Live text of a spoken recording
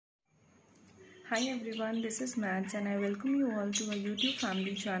Hi everyone, this is Mads and I welcome you all to our YouTube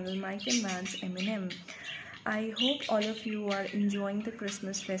family channel Mike and Mads M&M. I hope all of you are enjoying the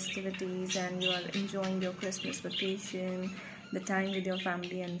Christmas festivities and you are enjoying your Christmas vacation, the time with your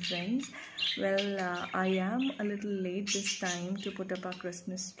family and friends. Well, I am a little late this time to put up our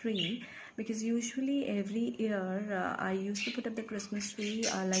Christmas tree because usually every year I used to put up the Christmas tree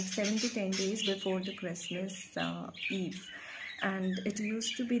like 7 to 10 days before the Christmas Eve. And it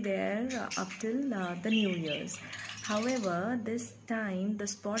used to be there up till the New Year's. However, this time the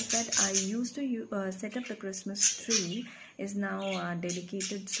spot that I used to set up the Christmas tree is now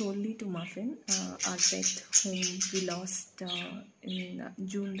dedicated solely to Muffin, our pet whom we lost in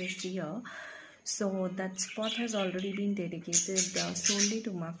June this year. So that spot has already been dedicated solely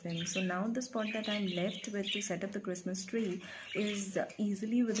to Muffin. So now the spot that I'm left with to set up the Christmas tree is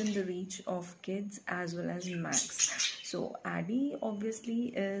easily within the reach of kids as well as Max. So Addie obviously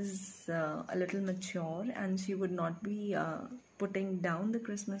is a little mature and she would not be putting down the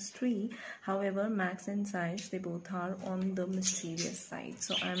Christmas tree. However, Max and Saish, they both are on the mischievous side.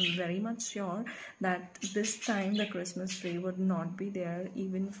 So I'm very much sure that this time the Christmas tree would not be there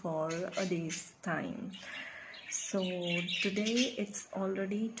even for a day's time. So today it's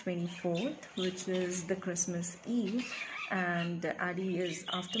already 24th, which is the Christmas Eve, and Addie is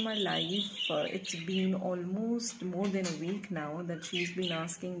after my life. It's been almost more than a week now that she's been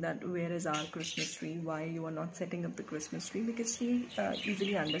asking that where is our Christmas tree, why you are not setting up the Christmas tree, because she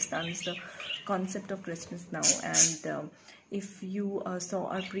easily understands the concept of Christmas now. And if you saw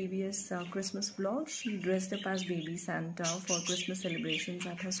our previous Christmas vlog, she dressed up as baby Santa for Christmas celebrations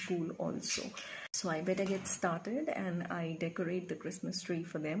at her school also. So I better get started and I decorate the Christmas tree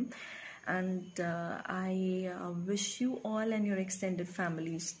for them. And I wish you all and your extended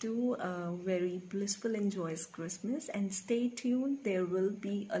families too a very blissful and joyous Christmas, and stay tuned, there will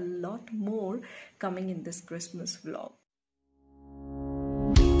be a lot more coming in this Christmas vlog.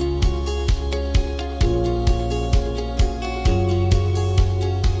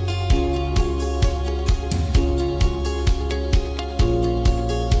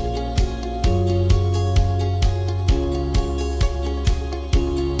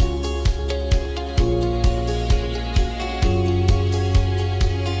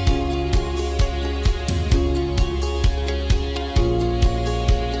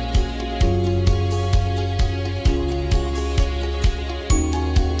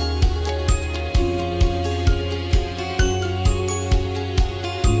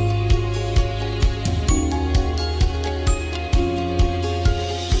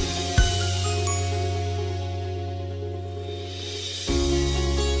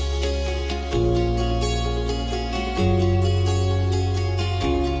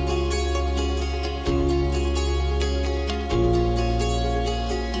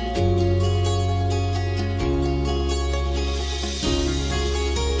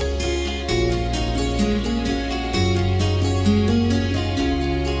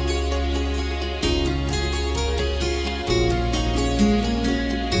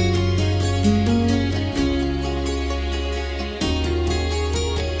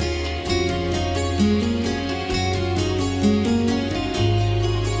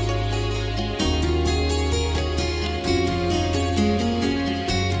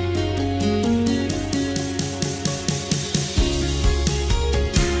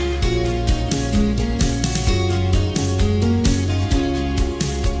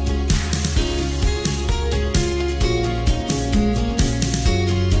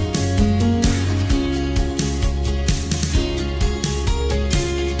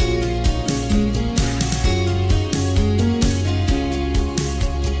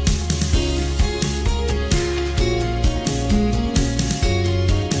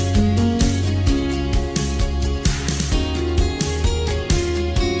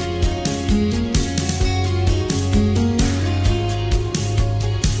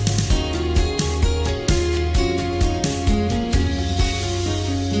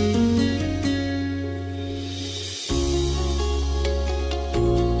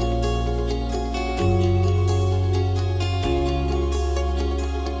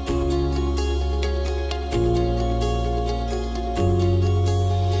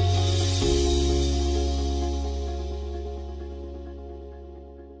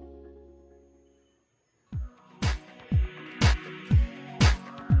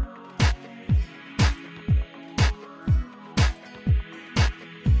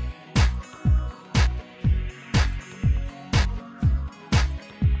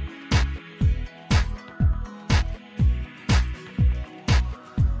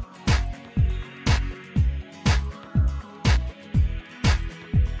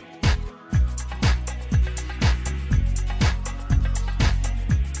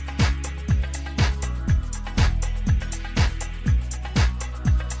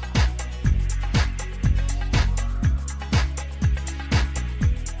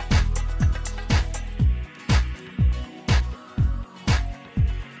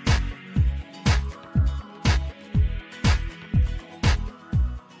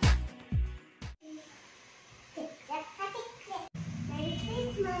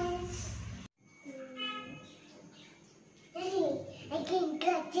 I can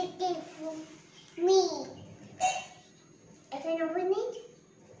cut it for me. I can open it.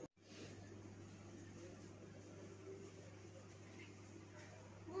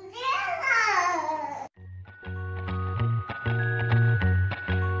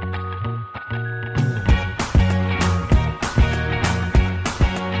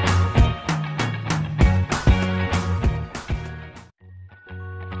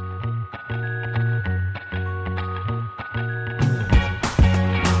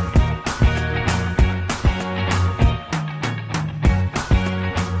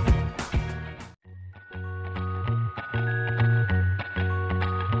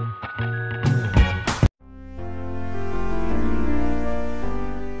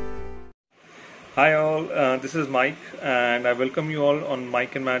 Hi all, this is Mike and I welcome you all on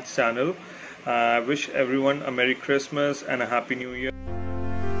Mike and Matt's channel. I wish everyone a Merry Christmas and a Happy New Year.